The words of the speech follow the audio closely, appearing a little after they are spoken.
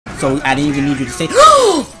So I didn't even need you to say.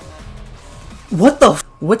 What the f?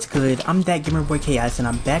 What's good? I'm that gamer boy Chaos, and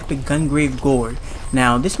I'm back with Gungrave G.O.R.E.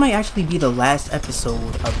 Now, this might actually be the last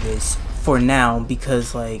episode of this for now,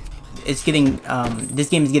 because like it's getting this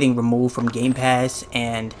game is getting removed from Game Pass,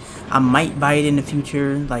 and I might buy it in the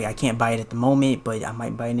future. Like, I can't buy it at the moment, but I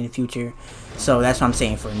might buy it in the future. So that's what I'm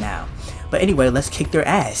saying for now. But anyway, let's kick their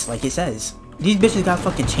ass, like it says. These bitches got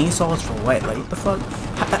fucking chainsaws for what? Like, what the fuck?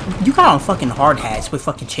 You got on fucking hard hats with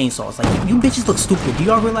fucking chainsaws. Like, you bitches look stupid. Do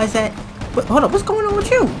y'all realize that? But hold up, what's going on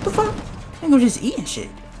with you? What the fuck? I ain't gonna just eating shit.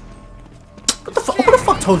 What the fuck? Who the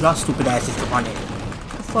fuck told y'all stupid asses to run it?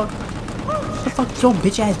 What the fuck? What the fuck your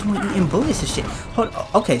bitch ass doing eating bullets and shit? Hold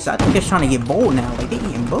up. Okay, so I think they're trying to get bold now. Like, they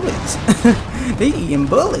eating bullets. They eating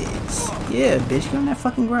bullets. Yeah, bitch, get on that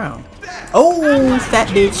fucking ground. Oh, fat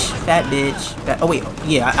bitch. Fat bitch. Oh, wait.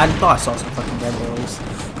 Yeah, I thought I saw some fucking red arrows.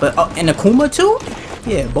 But, and Akuma too?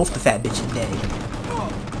 Yeah, both the fat bitches dead.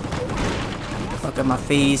 Fuck up my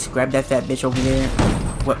face. Grab that fat bitch over there.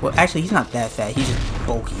 What? Actually, he's not that fat. He's just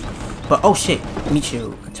bulky. But, oh shit.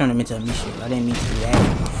 Michu. I turned him into a Michu. I didn't mean to do that.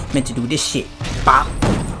 I meant to do this shit. Bop.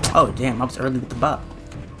 Oh, damn. I was early with the bop.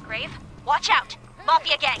 Grave, watch out.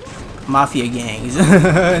 Mafia gangs. Mafia gangs.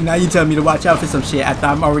 Now you tell me to watch out for some shit after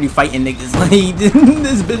I'm already fighting niggas. Like,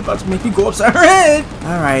 this bitch about to make me go upside her head.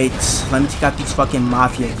 Alright, let me take out these fucking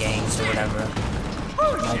mafia gangs or whatever.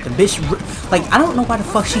 Like, the bitch, like, I don't know why the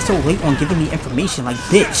fuck she's so late on giving me information. Like,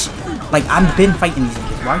 bitch, like, I've been fighting these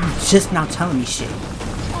niggas. Why are you just now telling me shit?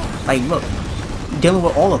 Like, look, dealing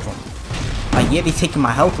with all of them. Like, yeah, they taking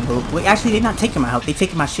my health a little. Wait, actually, they're not taking my health. They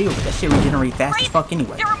taking my shield, but that shit regenerates fast as fuck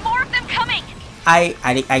anyway. There are more of them coming. I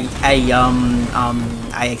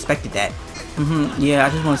expected that. Yeah, I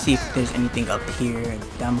just want to see if there's anything up here, and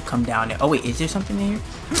then I'm gonna come down there. Oh wait, is there something in here?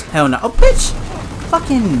 Hell no. Oh bitch!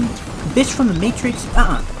 Fucking bitch from the Matrix.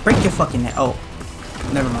 Break your fucking neck. Oh,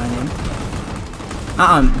 never mind him.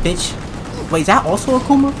 Bitch. Wait, is that also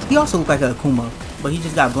Akuma? He also look like a Akuma, but he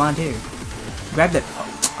just got blonde hair. Grab that. Oh,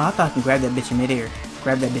 I thought I can grab that bitch in midair.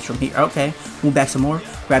 Grab that bitch from here. Okay. Move back some more.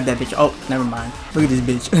 Grab that bitch. Oh, never mind. Look at this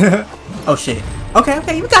bitch. Oh, shit. Okay,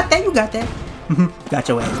 okay. You got that. You got that. Got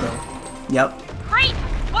your ass, though. Yep. Great.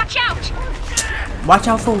 Watch out. Watch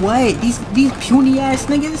out for what? These puny ass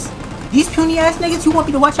niggas? These puny ass niggas? You want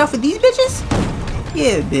me to watch out for these bitches?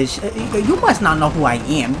 Yeah, bitch. You must not know who I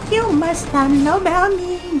am. You must not know about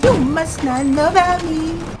me. You must not know about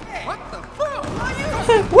me. What the fuck?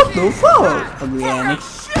 What the fuck? Ugly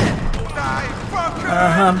ass.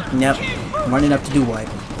 Yep. Running up to do what?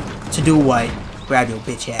 To do what? Grab your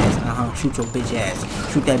bitch ass. Shoot your bitch ass.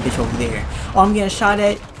 Shoot that bitch over there. Oh, I'm getting shot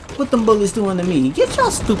at? What them bullets doing to me? Get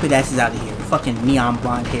y'all stupid asses out of here. Fucking neon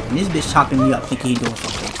blonde hair. And this bitch chopping me up thinking he doing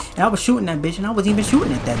something. And I was shooting that bitch, and I wasn't even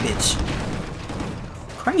shooting at that bitch.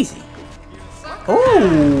 Crazy.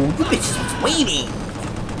 Oh, you bitches was waiting.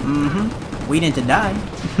 Waiting to die.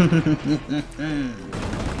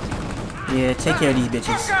 Yeah, take care of these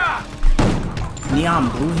bitches. Neon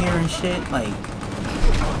blue hair and shit, like,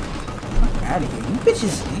 fuck out of here. You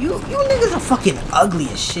bitches, you niggas are fucking ugly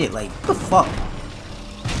as shit. Like, what the fuck?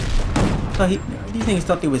 So these niggas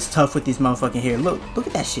thought they was tough with this motherfucking hair. Look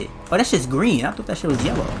at that shit. Oh, that shit's green. I thought that shit was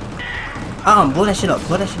yellow. Blow that shit up.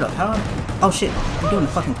 Blow that shit up. How? Oh shit, I'm doing a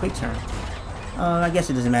fucking quick turn. I guess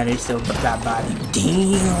it doesn't matter. It still got body.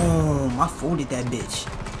 Damn, I folded that bitch.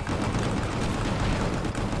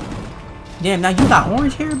 Damn, now you got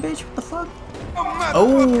orange hair, bitch. What the fuck?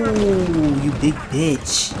 Oh, you big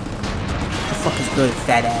bitch. The fuck is good,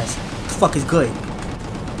 fat ass? The fuck is good?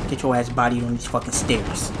 Get your ass bodied on these fucking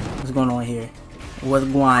stairs. What's going on here? What's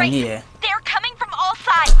going on here? They're coming from all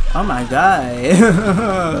sides. Oh my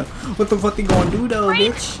god. What the fuck they gonna do though,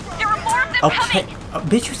 bitch? There are more of them coming.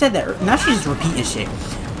 Bitch, you said that. Now she's just repeating shit.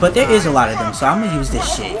 But there is a lot of them, so I'm gonna use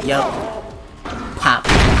this shit. Yup. Pop.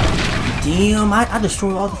 Damn, I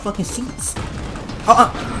destroyed all the fucking seats.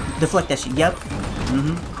 Deflect that shit. Yep.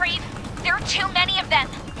 Grave, there are too many of them.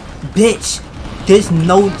 Bitch, there's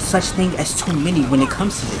no such thing as too many when it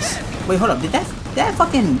comes to this. Wait, hold up. Did that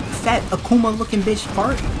fucking fat Akuma looking bitch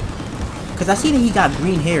fart? Cause I see that he got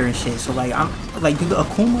green hair and shit. So like, I'm like, do the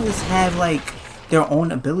Akumas have like their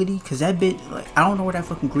own ability? Cause that bitch, like, I don't know where that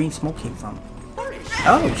fucking green smoke came from.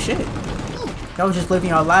 Oh shit. Y'all was just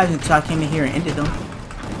living our lives until I came in here and ended them.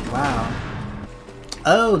 Wow.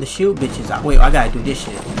 Oh, the shield bitches. Wait, I gotta do this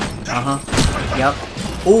shit. Yep.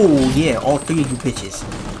 Oh, yeah. All three of you bitches.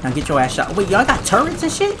 Now get your ass shot. Wait, y'all got turrets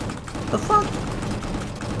and shit? The fuck?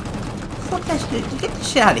 Fuck that shit. Get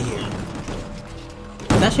this shit out of here.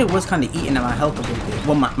 That shit was kind of eating at my health a little bit.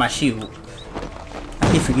 Well, my shield.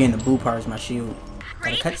 I keep forgetting the blue part is my shield.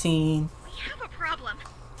 Got a cutscene. We have a problem.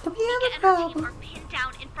 We have a problem. Are pinned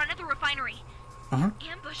down in front of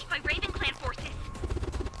Ambushed by Raven Clan forces.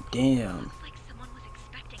 Damn. Looks like someone was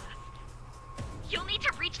expecting us. You'll need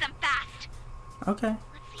to reach them fast. Okay.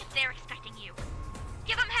 Let's see if they're expecting you.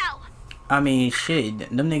 Give them hell. I mean, shit.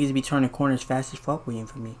 Them niggas be turning corners fast as fuck waiting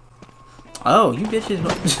for me. Oh, you bitches.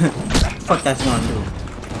 Fuck that's gonna do.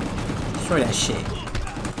 Destroy that shit.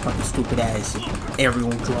 Fucking stupid ass aerial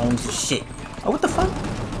drones and shit. Oh, what the fuck?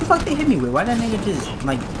 What the fuck they hit me with? Why that nigga just,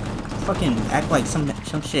 like, fucking act like some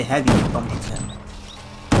shit heavy and bumped into him?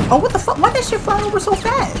 Oh, what the fuck? Why that shit fly over so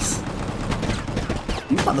fast?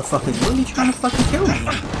 You motherfuckers really trying to fucking kill me.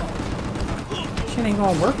 Shit ain't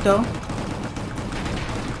gonna work, though.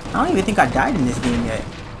 I don't even think I died in this game yet.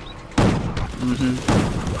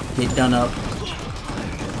 Get done up.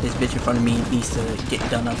 This bitch in front of me needs to get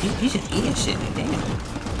done up. He's just eating shit. Damn.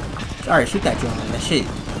 Alright, shoot that drone. That shit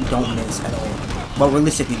don't miss at all. But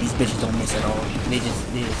realistically, these bitches don't miss at all. They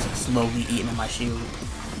just slowly eating at my shield.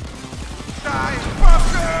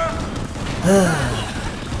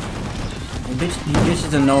 These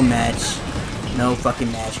bitches are no match. No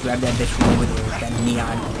fucking match. Grab that bitch from over there. That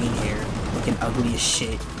neon green hair. Looking ugly as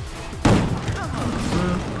shit.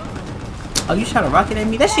 Oh, you shot a rocket at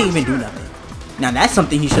me? That shit even do nothing. Now that's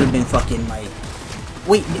something he should have been fucking like...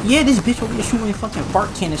 Wait, yeah, this bitch over here shooting fucking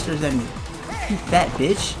fart canisters at me. You fat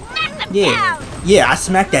bitch. Yeah, I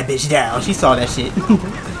smacked that bitch down. She saw that shit.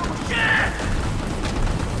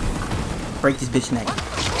 Break this bitch neck.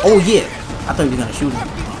 Oh yeah, I thought he was gonna shoot him.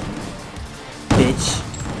 Bitch.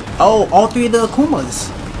 Oh, all three of the Akumas.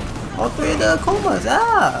 All three of the Akumas.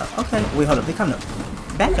 Ah, okay. Wait, hold up. They coming up.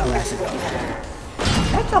 Back y'all asses up.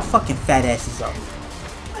 Back y'all fucking fat asses up.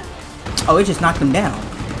 Oh, it just knocked them down.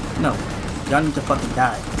 No. Y'all need to fucking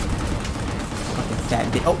die. Fucking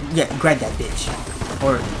fat bitch. Oh, yeah, grab that bitch.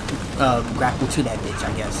 Or, grapple to that bitch,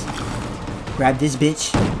 I guess. Grab this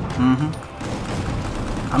bitch.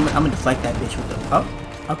 I'm gonna deflect that bitch with the... Oh,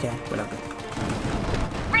 okay, whatever.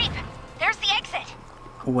 Rape! There's the exit!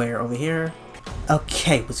 Where? Over here?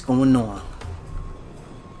 Okay, what's going on?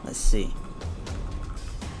 Let's see.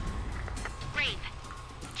 Rape,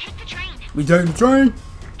 take the train. We taking the train?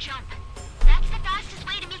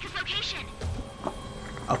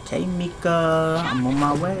 Okay, Mika, I'm on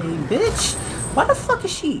my way, bitch. Why the fuck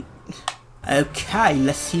is she? Okay,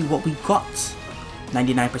 let's see what we got.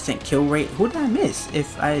 99% kill rate. Who did I miss?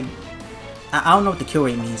 If I don't know what the kill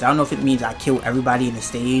rate means. I don't know if it means I kill everybody in the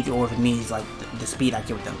stage or if it means like the speed I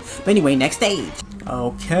killed them. But anyway, next stage.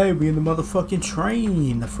 Okay, we in the motherfucking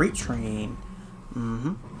train, the freight train.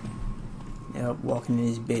 Yep, walking in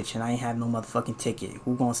this bitch, and I ain't have no motherfucking ticket.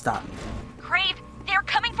 Who gonna stop me? Crave, they're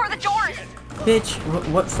coming for the doors. Bitch,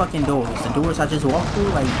 what fucking doors? The doors I just walked through?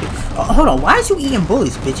 Like, hold on, why is you eating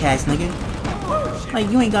bullets, bitch ass nigga? Like,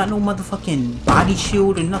 you ain't got no motherfucking body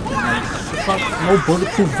shield or nothing. Like, what the fuck? No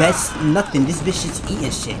bulletproof vest, nothing. This bitch just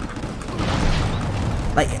eating shit.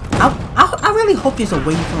 Like, I really hope there's a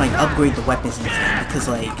way you can, like, upgrade the weapons in this game. Because,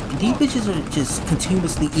 like, these bitches are just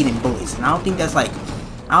continuously eating bullets. And I don't think that's, like,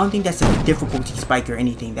 a difficulty spike or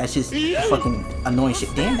anything. That's just fucking annoying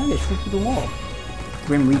shit. Damn, that bitch flew through the wall.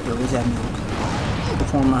 Grim Reaper, what does that mean?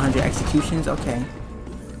 Perform 100 executions? Okay.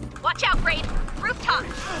 Watch out, Brave! Rooftop!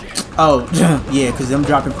 Oh, yeah, because them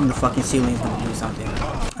dropping from the fucking ceiling is gonna do something.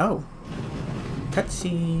 Oh.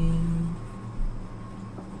 Cutscene.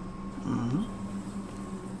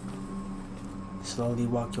 Slowly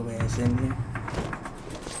walk your ass in there.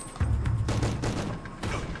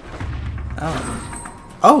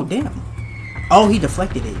 Oh. Oh, damn. Oh, he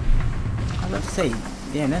deflected it. I was about to say,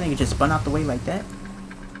 damn, that nigga just spun out the way like that.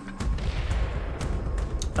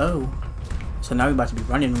 Oh. So now we about to be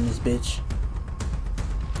running on this bitch.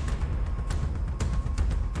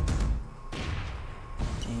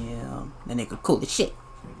 Damn. That nigga cool as shit.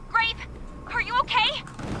 Grape, are you okay?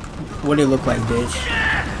 What it look like, bitch?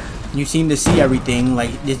 You seem to see everything.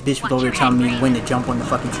 Like, this bitch was over here telling me when to jump on the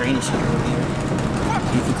fucking train and shit earlier.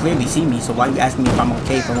 You can clearly see me, so why you asking me if I'm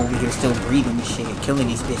okay if I'm over here still breathing and shit, killing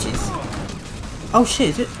these bitches? Oh shit,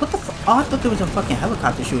 is it, what the fuck? Oh, I thought there was a fucking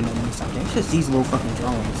helicopter shooting at me or something. It's just these little fucking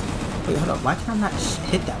drones. Wait, hold up, why can I not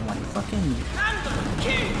hit that one? Fucking...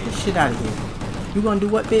 Get this shit out of here. You gonna do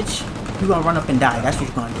what, bitch? You gonna run up and die, that's what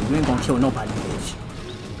you gonna do. You ain't gonna kill nobody, bitch.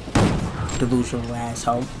 Delusional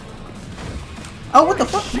asshole. Oh, what the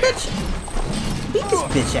fuck, bitch? Beat this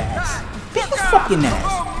bitch ass. Beat this fucking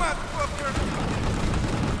ass.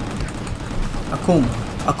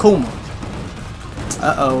 Akuma.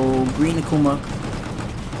 Uh-oh, green Akuma.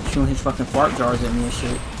 Shooting his fucking fart jars at me and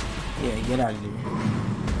shit. Yeah, get out of there.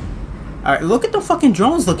 Alright, look at the fucking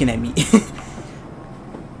drones looking at me.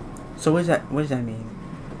 So what does that mean?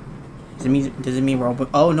 Does it mean we're open?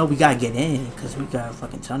 Oh no, we gotta get in, because we got a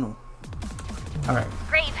fucking tunnel. Alright.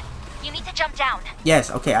 Grave, you need to jump down. Yes,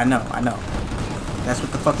 okay, I know. That's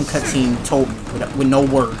what the fucking cutscene told me with no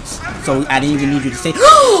words. So I didn't even need you to say.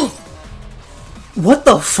 What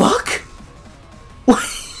the fuck?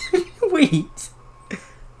 Wait.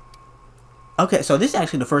 Okay, so this is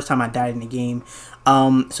actually the first time I died in the game.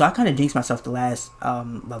 So I kind of jinxed myself the last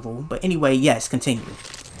level. But anyway, yes, continue.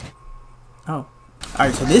 Oh.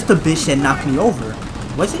 Alright, so this is the bitch that knocked me over.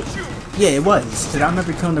 Was it? Yeah, it was. Because I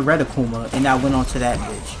remember killing the red Akuma and I went on to that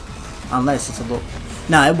bitch. Unless it's a little...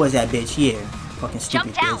 Nah, it was that bitch, yeah. Fucking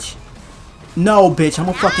stupid bitch. No, bitch, I'm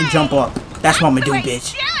gonna fucking jump up. That's what I'm gonna do,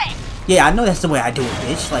 bitch. Yeah, I know that's the way I do it,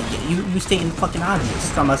 bitch. Like, you stating the fucking obvious.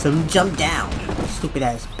 Talking about some jump down. Stupid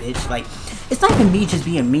ass bitch. Like, it's not even me just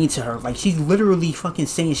being mean to her. Like, she's literally fucking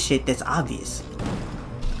saying shit that's obvious.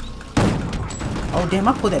 Oh, damn,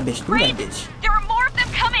 I pulled that bitch through that bitch. There are more of them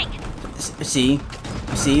coming.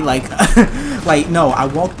 See, like, like, no, I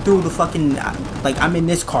walked through the fucking, like, I'm in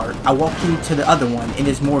this cart. I walked through to the other one, and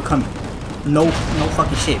there's more coming. No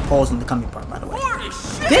fucking shit. Pause in the coming part, by the way.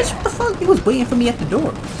 Bitch, what the fuck? He was waiting for me at the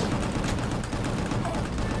door.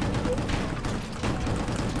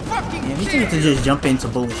 Yeah, he seems to just jump into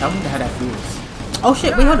bullets. I wonder how that feels. Oh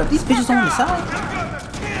shit, wait, hold up. These bitches on the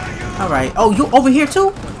side? Alright. Oh, you over here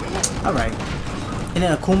too? Alright. And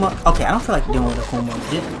then Akuma. Okay, I don't feel like dealing with Akuma.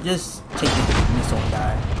 Just take the missile and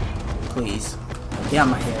die. Please. Get out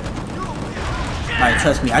of my head. Alright,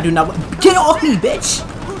 trust me. I do not want. Get off me, bitch!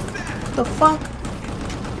 What the fuck?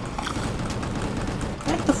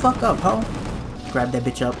 Back the fuck up, ho. Grab that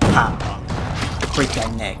bitch up. Pop. Break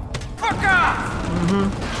that neck.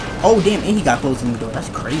 Oh, damn. And he got closed in the door. That's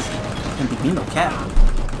crazy. Can't be me no cap.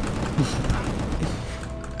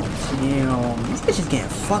 Damn. This bitch is getting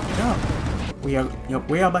fucked up. Where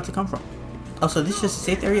y'all about to come from? Oh, so this is just a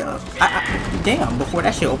safe area? Damn, before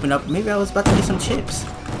that shit opened up, maybe I was about to get some chips.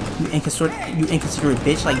 You inconsiderate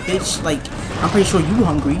bitch. Like, bitch, like, I'm pretty sure you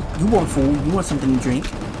hungry. You want food. You want something to drink.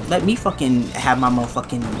 Let me fucking have my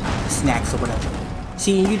motherfucking snacks or whatever.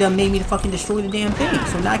 See, you done made me to fucking destroy the damn thing.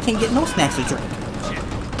 So now I can't get no snacks or drink.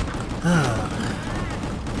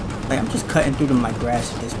 Like, I'm just cutting through them like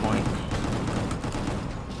grass at this point.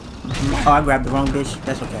 Oh, I grabbed the wrong bitch.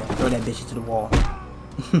 That's okay. Throw that bitch into the wall.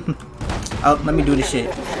 Oh, let me do this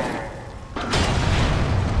shit.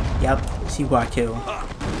 Yep. See who I kill.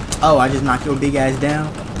 Oh, I just knocked your big ass down.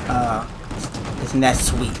 Isn't that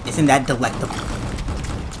sweet? Isn't that delectable?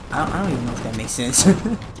 I don't even know if that makes sense.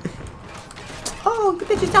 Oh, the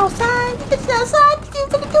bitch is outside. The bitch is outside. You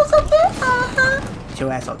gonna do something? Get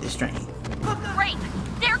your ass off this train. Great.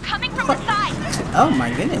 They're coming from the side. Oh my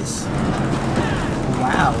goodness.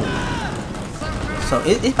 Wow. So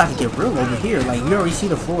it's about to get real over here. Like, you already see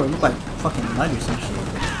the floor. It looks like fucking mud or some shit.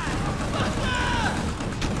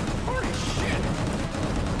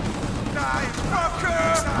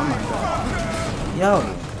 Oh my god.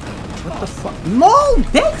 Yo. What the fuck? No,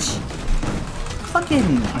 bitch!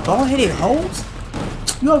 Fucking bald-headed hoes?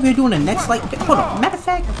 You over here doing the next, like, hold on. Matter of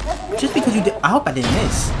fact, just because you did, I hope I didn't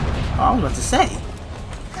miss. Oh, I was about to say.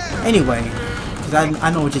 Anyway, because I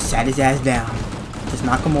know it just sat his ass down. Just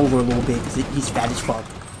knock him over a little bit because he's fat as fuck.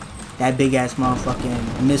 That big ass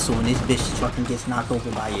motherfucking missile and this bitch fucking gets knocked over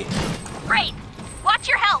by it. Great! Watch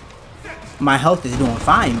your health! My health is doing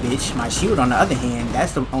fine, bitch. My shield, on the other hand,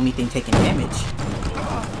 that's the only thing taking damage.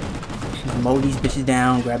 Mow these bitches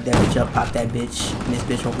down, grab that bitch up, pop that bitch. And this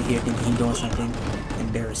bitch over here thinking he doing something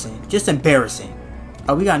embarrassing. Just embarrassing.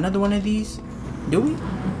 Oh, we got another one of these? Do we?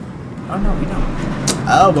 Oh, no, we don't.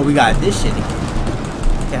 Oh, but we got this shit again.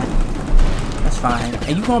 Okay. That's fine.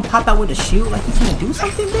 And you gonna pop out with a shield like you gonna do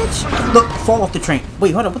something, bitch? Look, fall off the train.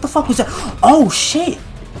 Wait, hold up. What the fuck was that? Oh, shit.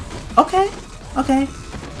 Okay. Okay.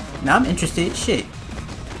 Now I'm interested. Shit.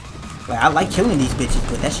 Like, I like killing these bitches,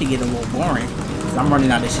 but that shit get a little boring. Cause I'm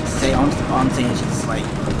running out of shit to say. All I'm saying is just like,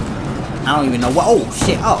 I don't even know what. Oh,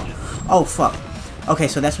 shit. Oh. Oh, fuck. Okay,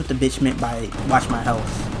 so that's what the bitch meant by watch my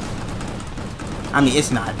health. I mean,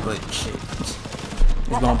 it's not, but shit. It's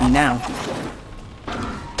gonna be now.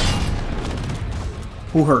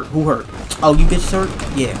 Who hurt? Who hurt? Oh, you bitches hurt?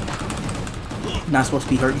 Yeah. You're not supposed to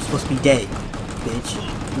be hurt. You're supposed to be dead, bitch.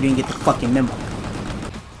 You didn't get the fucking memo.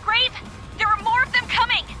 Grave, there are more of them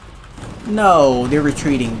coming. No, they're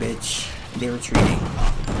retreating, bitch. They're retreating.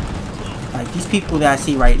 Like, these people that I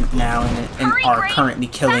see right now and are currently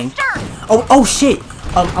killing. Oh shit!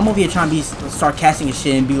 I'm over here trying to be sarcastic and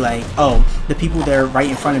shit and be like, oh, the people that are right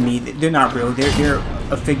in front of me, they're not real. They're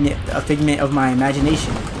a figment of my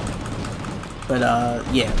imagination. But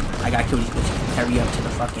yeah, I gotta kill these bitches. Hurry up to the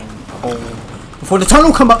fucking hole before the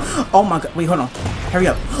tunnel come up. Oh my god! Wait, hold on. Hurry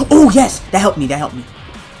up! Oh yes, that helped me. That helped me.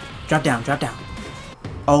 Drop down. Drop down.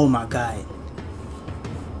 Oh my god.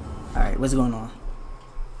 Alright, what's going on?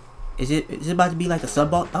 Is it about to be like a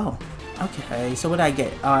sub boss? Oh, okay. So what I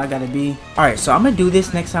get? Oh, I gotta be. Alright, so I'm gonna do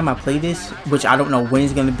this next time I play this, which I don't know when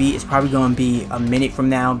it's gonna be. It's probably gonna be a minute from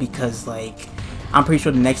now because like I'm pretty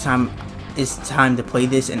sure the next time it's time to play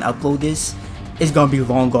this and upload this, it's gonna be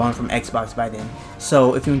long gone from Xbox by then.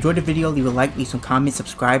 So if you enjoyed the video, leave a like, leave some comments,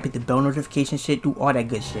 subscribe, hit the bell notification shit, do all that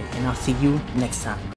good shit, and I'll see you next time.